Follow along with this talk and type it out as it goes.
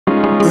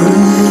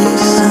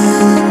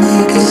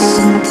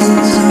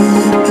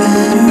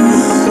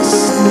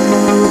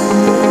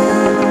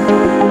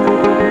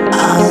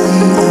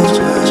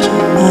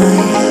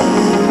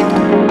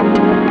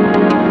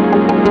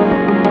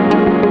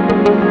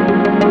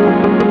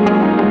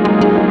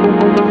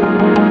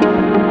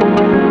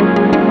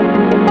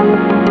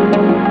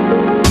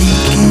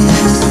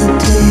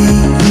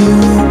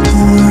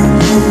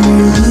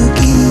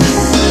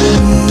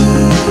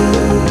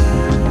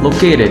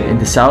Located in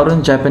the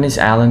southern Japanese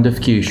island of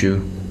Kyushu,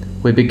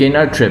 we begin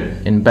our trip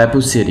in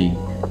Beppu City,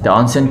 the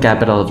onsen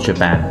capital of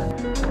Japan.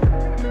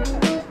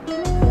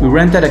 We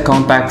rented a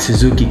compact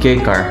Suzuki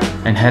K-car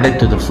and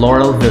headed to the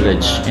Floral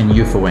Village in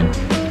Yufuin.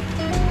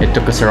 It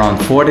took us around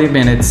 40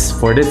 minutes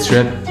for this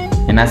trip,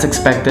 and as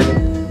expected,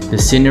 the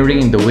scenery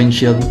in the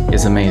windshield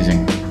is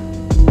amazing.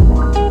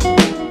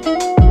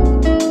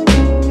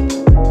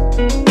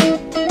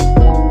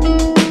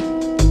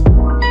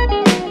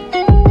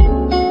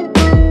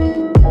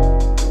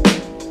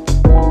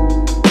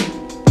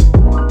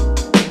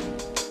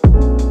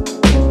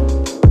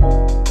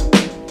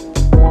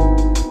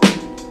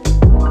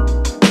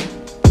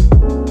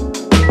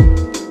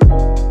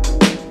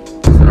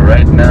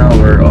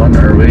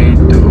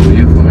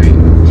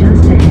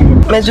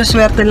 Medyo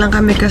swerte lang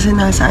kami kasi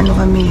nasa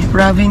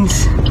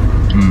province.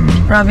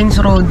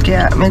 Province road,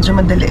 kaya medyo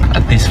madali.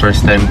 At least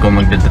first time ko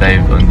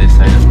magdadrive on this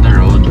side of the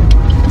road.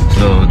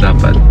 So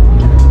dapat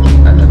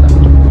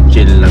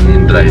chill lang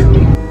yung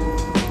driving.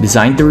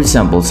 Designed to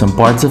resemble some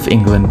parts of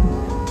England,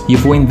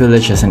 Yufuin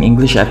Village has an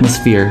English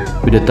atmosphere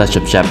with a touch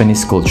of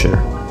Japanese culture.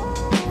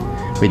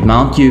 With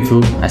Mount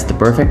Yufu as the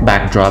perfect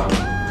backdrop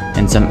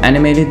and some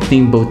animated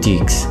themed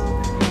boutiques,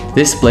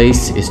 this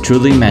place is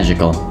truly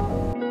magical.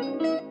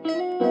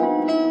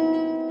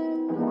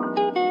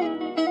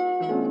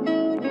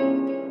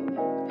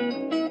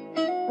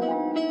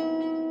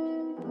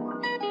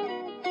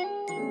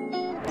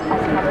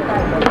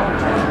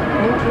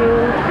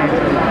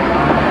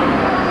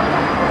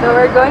 So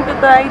we're going to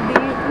try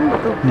the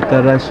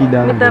Mitarashi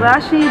dango.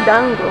 Mitarashi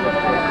dango.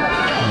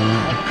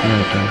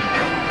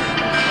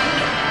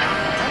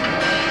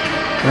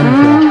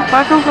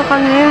 Parang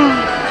kakanin.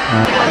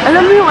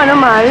 Alam mo yung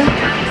Mal?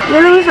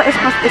 Yan lang yung sa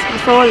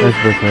espasol.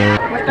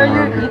 What are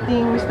you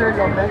eating, Mr.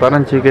 Lopez?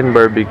 Parang chicken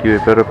barbecue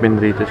pero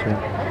pinrito siya.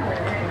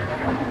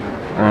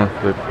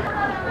 Flip.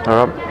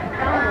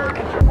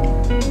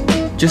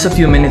 Just a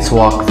few minutes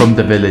walk from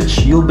the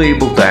village, you'll be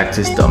able to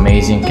access the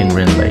amazing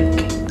Kinrin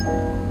Lake.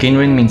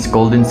 Kinrin means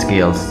golden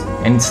scales,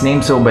 and it's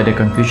named so by the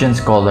Confucian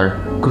scholar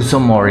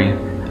Kusomori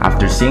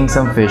after seeing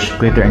some fish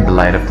glitter in the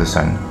light of the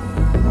sun.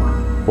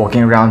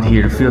 Walking around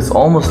here feels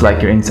almost like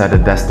you're inside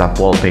a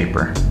desktop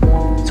wallpaper,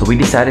 so we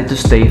decided to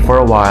stay for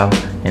a while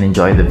and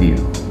enjoy the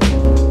view.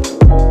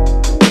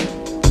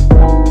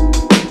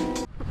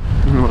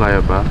 Ano kaya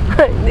ba?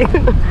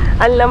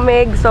 Ang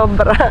lamig,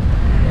 sobra.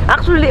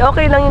 Actually,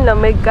 okay lang yung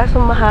lamig kaso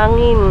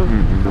mahangin.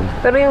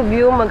 Pero yung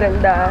view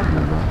maganda.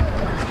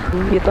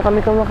 Dito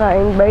kami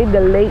kumakain by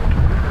the lake.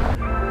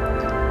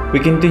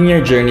 We continue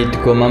our journey to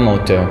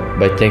Kumamoto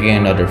by taking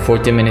another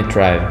 40-minute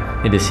drive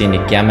in the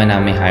scenic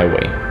Yamanami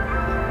Highway.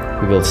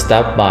 We will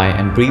stop by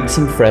and breathe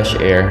some fresh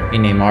air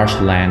in a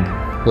marshland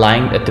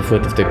lying at the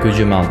foot of the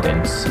Kyushu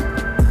Mountains.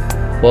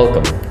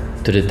 Welcome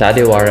to the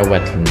Tadewara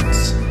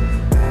Wetlands.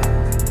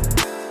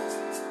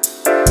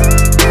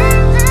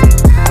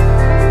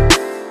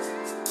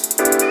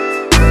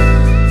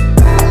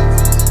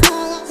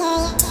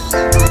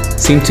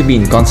 Seem to be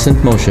in constant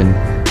motion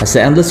as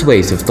the endless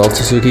waves of tall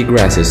Suzuki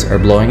grasses are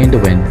blowing in the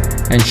wind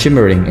and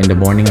shimmering in the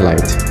morning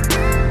light.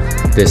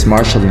 This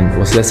marshland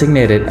was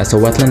designated as a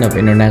wetland of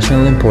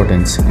international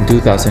importance in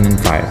 2005.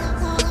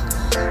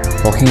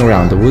 Walking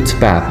around the woods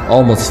path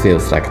almost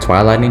feels like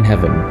twilight in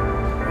heaven.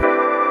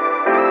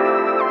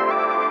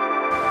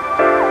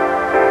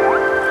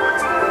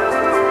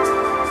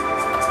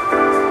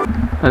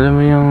 Alam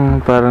mo yung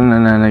parang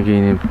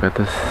nananaginip ka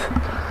tapos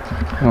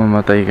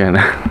mamatay ka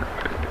na.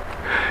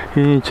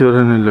 Yun yung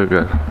itsura ng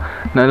lugar.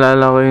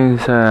 Naalala ko yun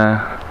sa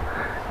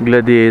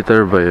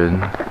Gladiator ba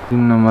yun?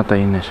 Yung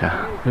namatay na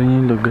siya. Yun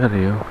yung lugar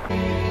eh.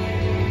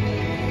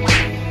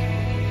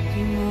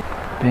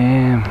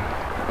 Damn.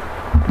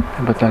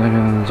 Iba talaga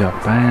ng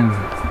Japan.